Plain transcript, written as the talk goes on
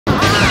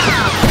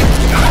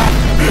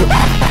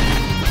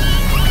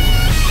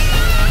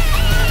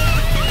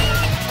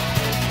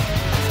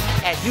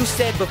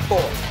said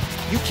before,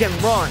 you can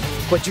run,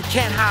 but you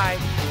can't hide.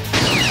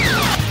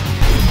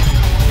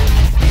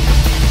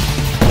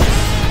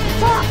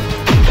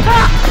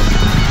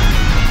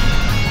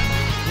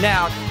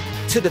 Now,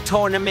 to the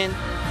tournament.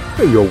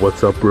 Hey, yo,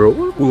 what's up, bro?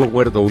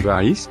 What are those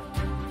guys?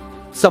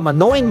 Some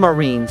annoying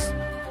Marines.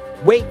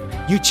 Wait,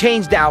 you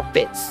changed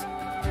outfits.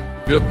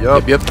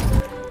 Yep.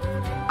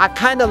 I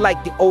kinda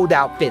like the old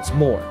outfits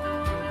more.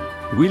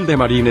 Will the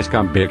Marines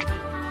come back?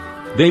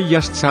 They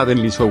just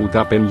suddenly showed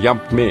up and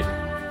jumped me.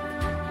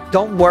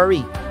 Don't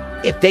worry.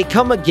 If they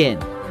come again,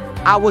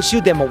 I will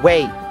shoot them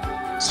away.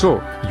 So,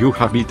 you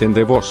have beaten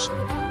the boss.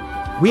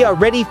 We are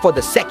ready for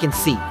the second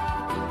seat.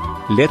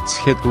 Let's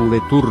head to the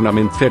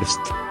tournament first.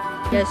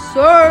 Yes,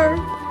 sir.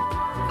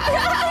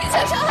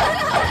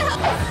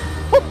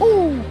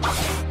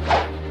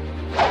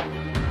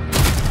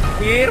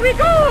 Here we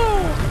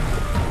go!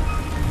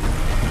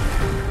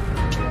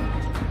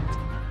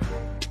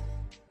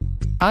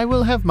 I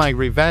will have my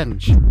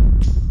revenge.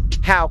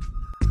 How?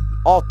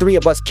 All three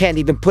of us can't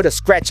even put a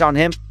scratch on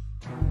him.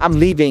 I'm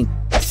leaving.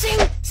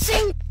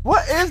 Sing!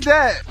 What is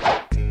that?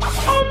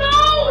 Oh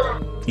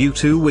no! You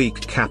too weak,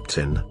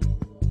 Captain.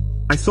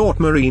 I thought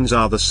Marines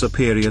are the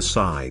superior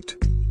side.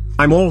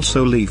 I'm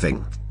also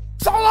leaving.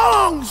 So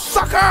long,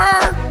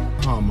 sucker!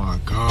 Oh my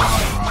god.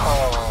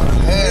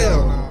 Oh,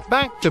 hell.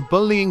 Back to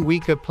bullying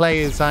weaker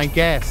players, I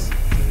guess.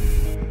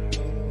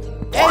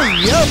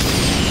 Hey, yo!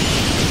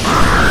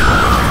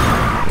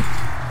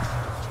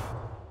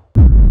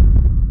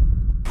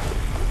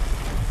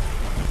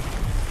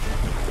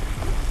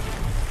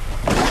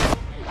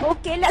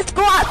 Okay, let's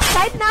go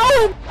outside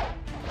now.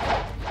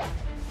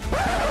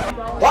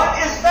 What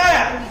is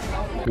that?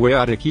 We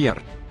are here.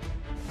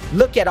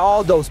 Look at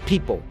all those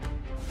people.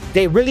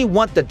 They really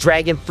want the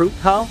dragon fruit,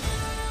 huh?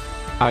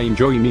 I'm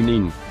joining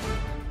in.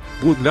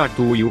 Good luck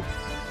to you.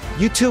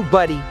 You too,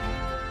 buddy.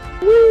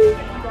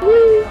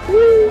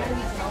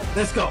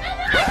 Let's go.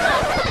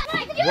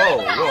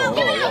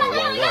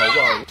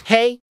 Whoa.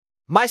 Hey,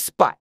 my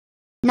spot.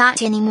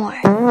 Not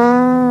anymore.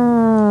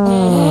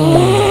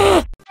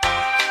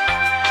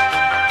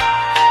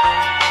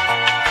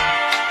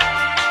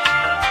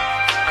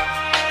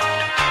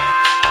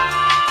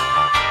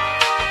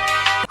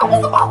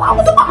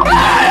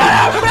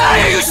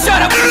 You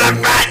shut up!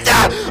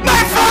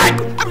 My foot!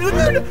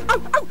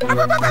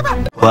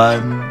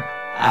 1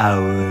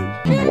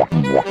 hour.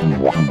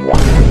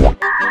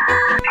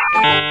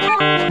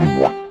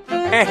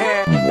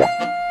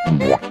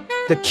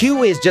 The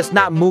queue is just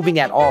not moving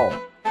at all.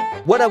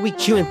 What are we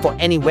queuing for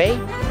anyway?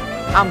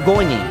 I'm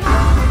going in.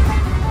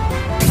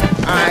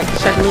 Alright,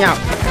 check me out.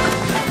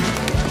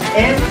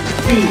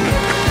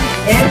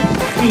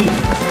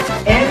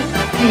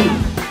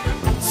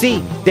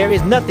 See, there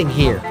is nothing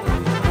here.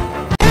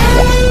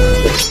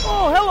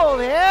 Oh, hello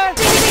there!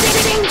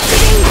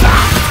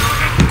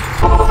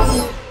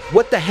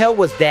 What the hell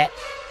was that?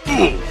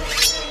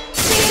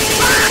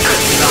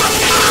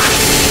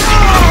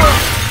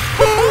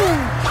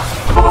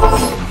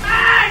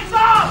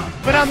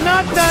 But I'm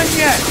not done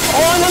yet!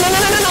 Oh, no,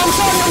 I'm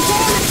sorry.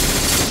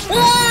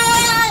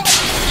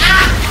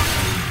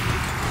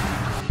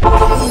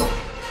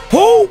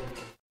 Who?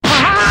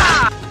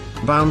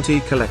 Bounty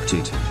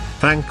collected.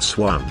 Thanks,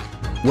 Juan.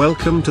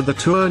 Welcome to the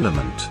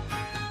tournament.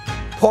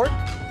 Port?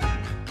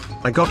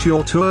 I got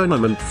your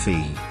tournament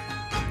fee.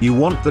 You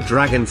want the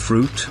dragon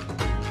fruit?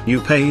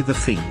 You pay the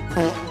fee.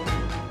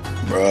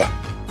 Bruh.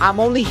 I'm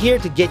only here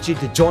to get you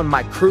to join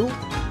my crew.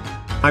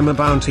 I'm a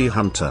bounty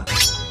hunter.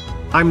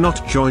 I'm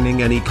not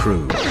joining any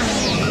crew.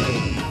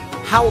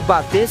 How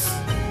about this?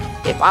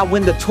 If I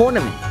win the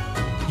tournament,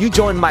 you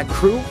join my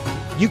crew,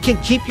 you can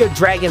keep your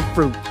dragon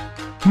fruit.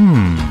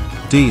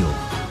 Deal.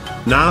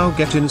 Now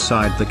get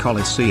inside the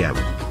Coliseum.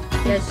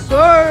 Yes,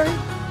 sir.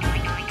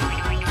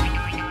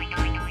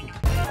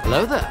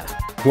 Hello there.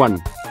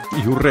 Juan,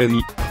 you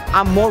ready?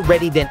 I'm more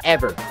ready than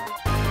ever.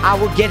 I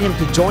will get him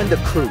to join the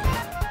crew.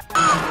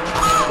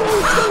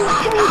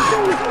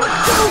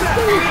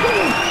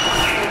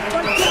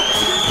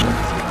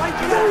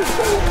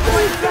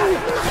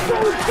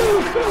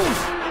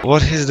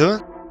 What he's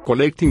doing?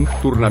 Collecting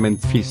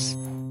tournament fees.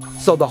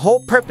 So the whole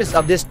purpose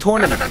of this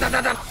tournament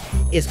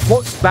is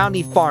Port's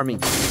bounty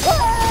farming.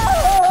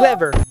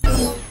 Clever.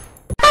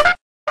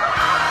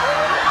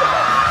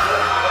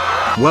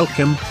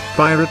 Welcome,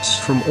 pirates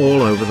from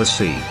all over the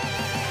sea.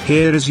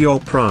 Here is your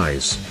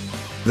prize.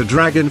 The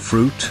dragon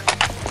fruit.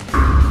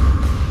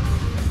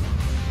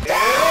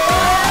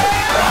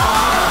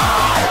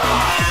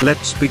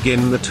 Let's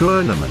begin the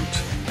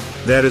tournament.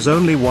 There is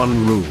only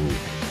one rule.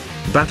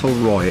 Battle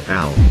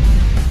Royale.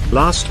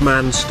 Last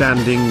man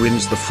standing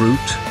wins the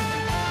fruit.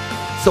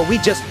 So we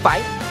just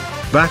fight?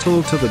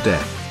 Battle to the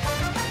death.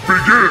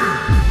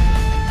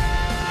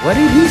 What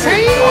did he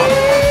say?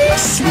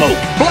 Smoke.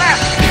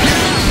 Blast!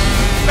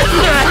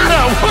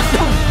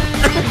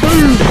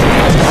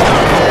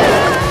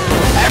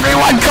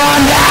 Everyone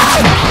calm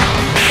down!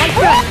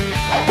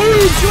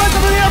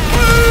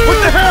 What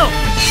the hell?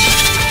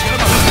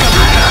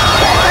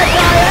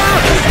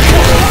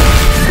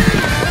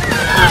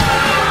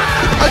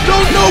 I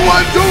don't know why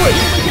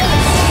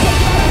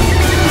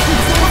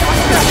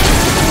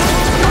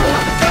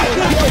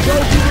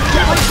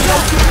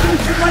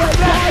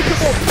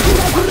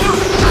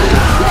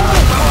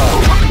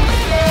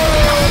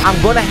I'm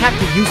gonna have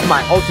to use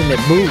my ultimate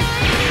move.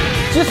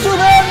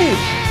 Tsunami!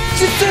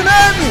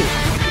 Tsunami!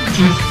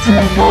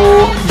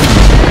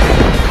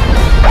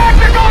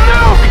 Tactical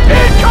nuke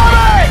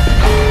incoming!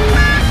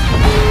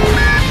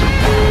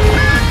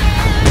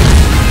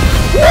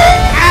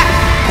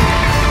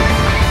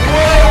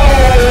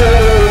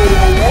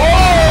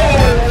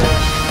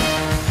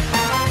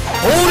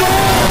 Hold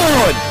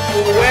on!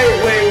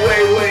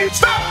 Wait.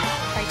 Stop!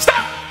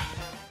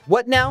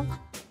 What now?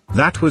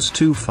 That was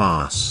too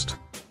fast.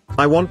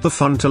 I want the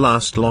fun to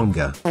last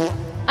longer.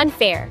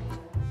 Unfair.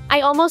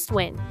 I almost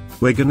win.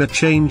 We're gonna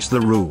change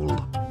the rule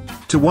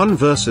to 1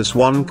 versus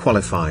 1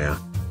 qualifier.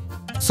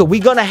 So we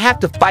gonna have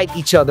to fight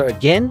each other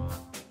again?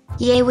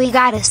 Yay, we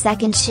got a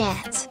second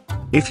chance.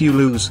 If you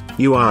lose,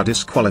 you are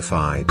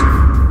disqualified.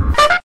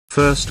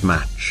 First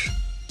match.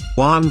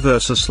 Juan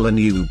versus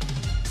Lanu.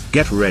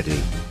 Get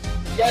ready.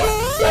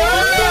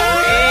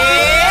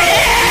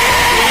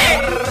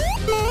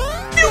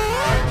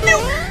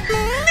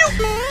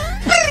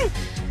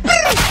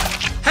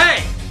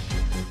 Hey!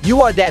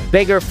 You are that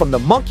beggar from the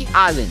Monkey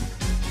Island.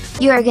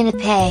 You are gonna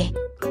pay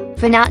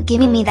for not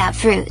giving me that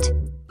fruit.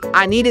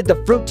 I needed the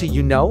fruit to,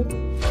 you know.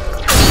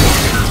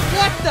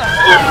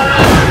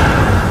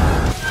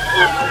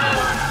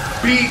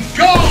 Be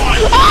gone!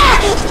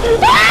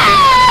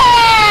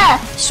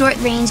 Short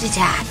range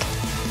attack.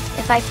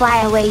 If I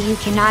fly away, you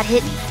cannot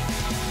hit me.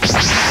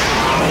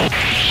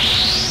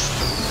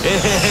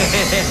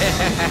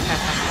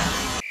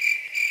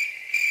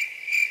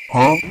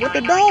 Huh? What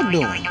the dog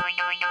doing?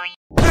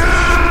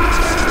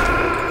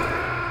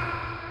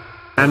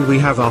 And we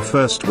have our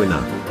first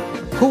winner.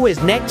 Who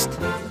is next?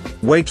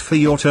 Wait for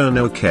your turn,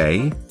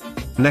 okay?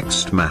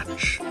 Next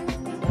match.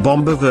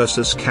 Bomber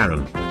versus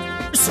Karen.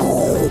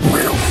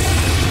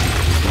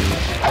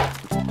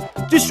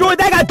 Destroy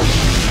that guy!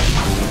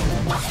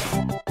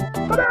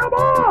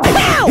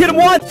 Hit him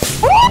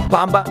once!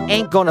 Bomba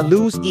ain't gonna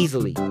lose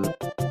easily.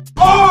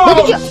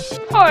 By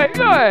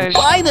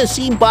the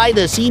sea, by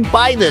the sea,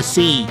 by the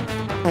sea.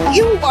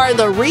 You are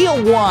the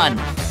real one,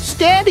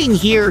 standing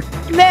here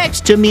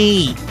next to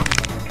me.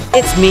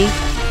 It's me.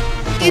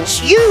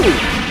 It's you.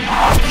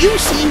 You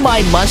see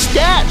my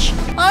mustache?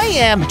 I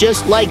am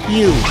just like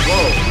you.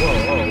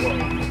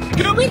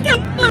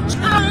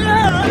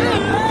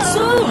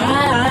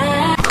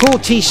 Cool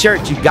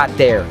t-shirt you got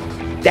there.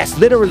 That's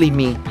literally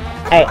me.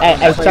 Hey,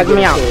 check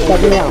me out.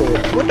 Check me out.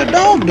 What the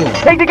dog doing?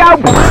 Take the go!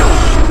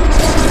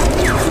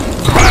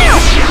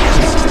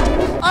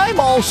 I'm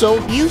also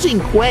using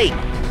Quake.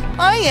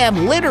 I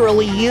am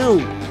literally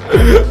you.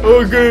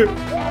 Okay.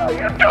 What are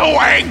you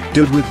doing?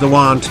 Dude with the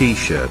Juan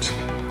t-shirt.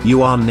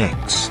 You are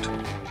next.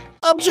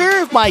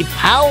 Observe my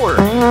power.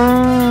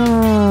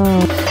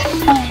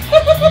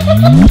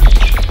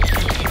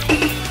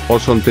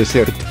 Oson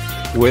desert.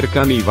 Where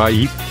can I buy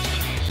it?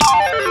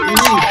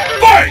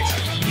 Fight!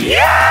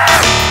 Yeah!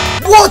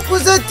 What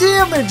was that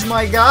damage,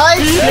 my guy?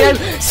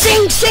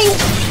 Sing!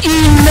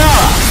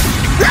 Enough!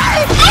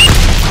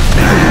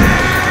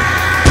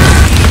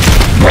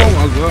 Oh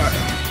my god.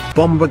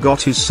 Bomber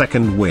got his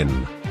second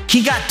win.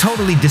 He got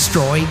totally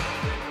destroyed.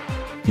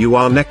 You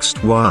are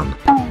next, Juan.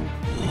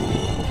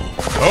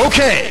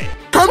 Okay!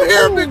 Come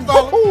here, big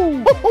fella.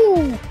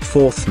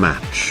 Fourth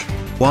match.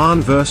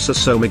 Juan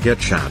versus Omega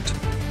Chad.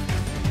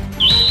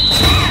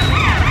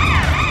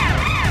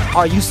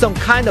 Are you some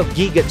kind of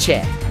Giga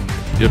Chat?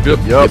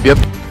 Yep.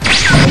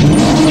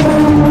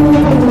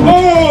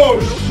 Oh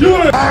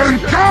shit! I'm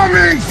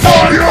coming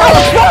for you!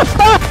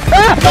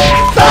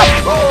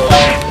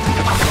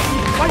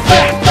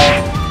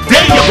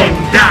 There you go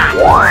down!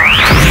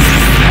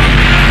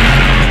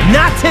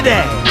 Not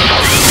today.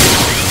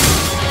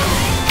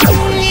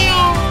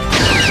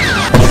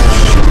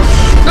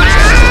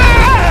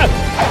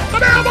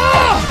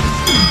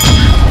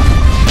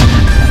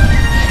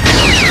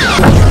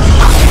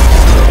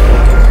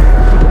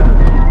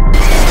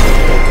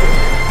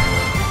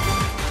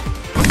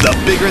 The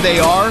bigger they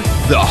are,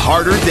 the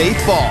harder they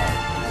fall.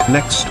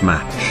 Next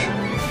match.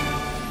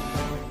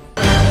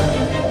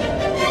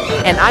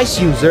 An ice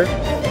user?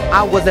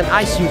 I was an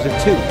ice user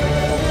too.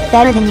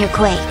 Better than your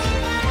Quake.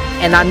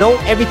 And I know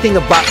everything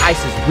about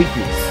ice's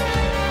weakness.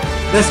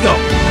 Let's go.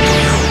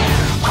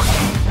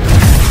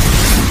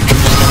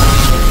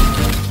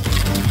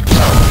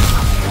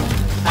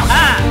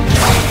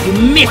 You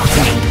missed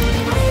me.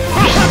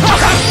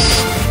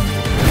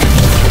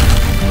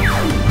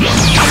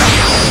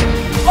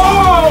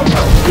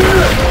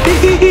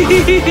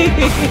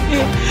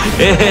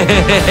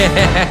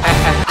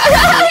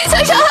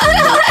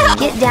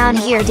 Get down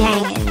here,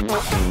 dang it.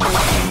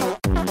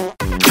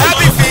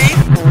 Happy feet!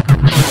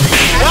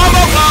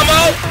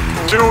 Combo!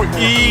 Too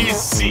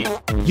easy.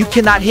 You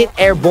cannot hit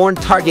airborne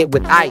target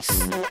with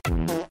ice.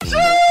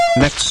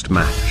 Next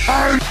match.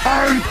 I'm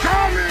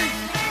coming!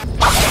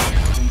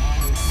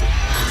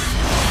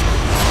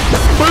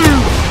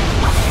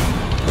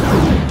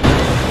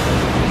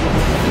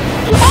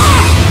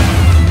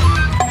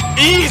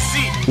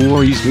 Easy!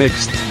 Who is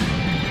next?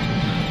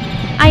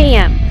 I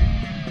am.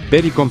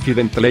 Very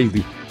confident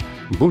lady.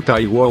 But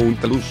I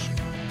won't lose.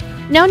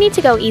 No need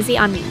to go easy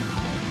on me.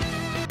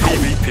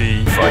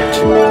 PvP fight.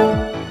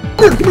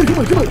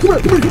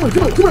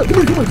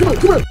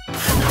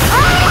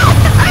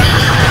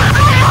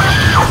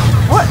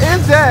 What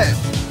is that?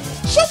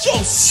 Shut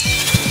your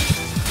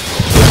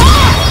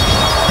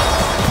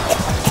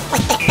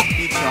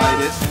He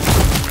tried it.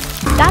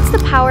 That's the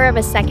power of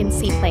a second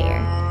C player.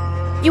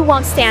 You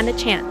won't stand a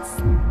chance.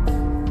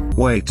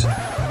 Wait.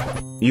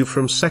 You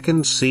from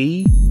second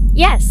C?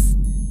 Yes.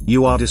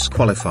 You are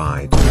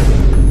disqualified.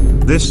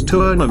 This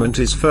tournament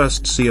is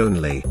first C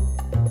only.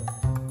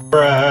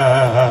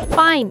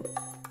 Fine.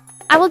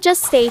 I will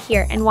just stay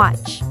here and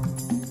watch.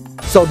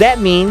 So that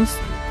means...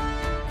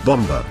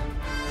 Bomber.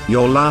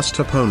 Your last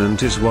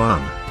opponent is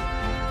Juan.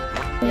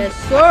 Yes,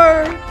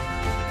 sir.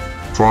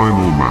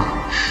 Final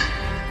match.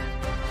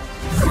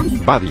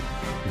 Buddy,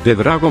 the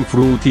dragon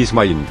fruit is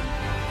mine.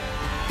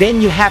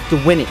 Then you have to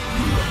win it.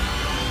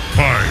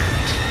 Fight.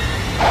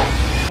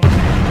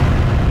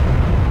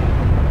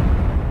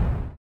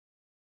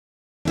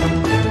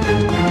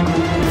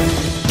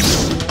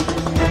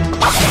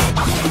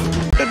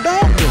 The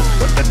dog doing?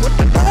 What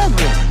the dog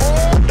doing?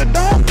 What the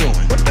dog doing?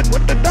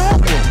 What the dog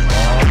doing?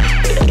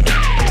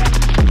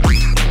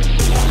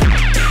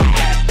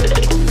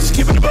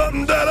 Skip it,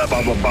 button, da da,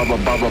 baba, baba,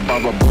 baba,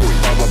 baba, boo.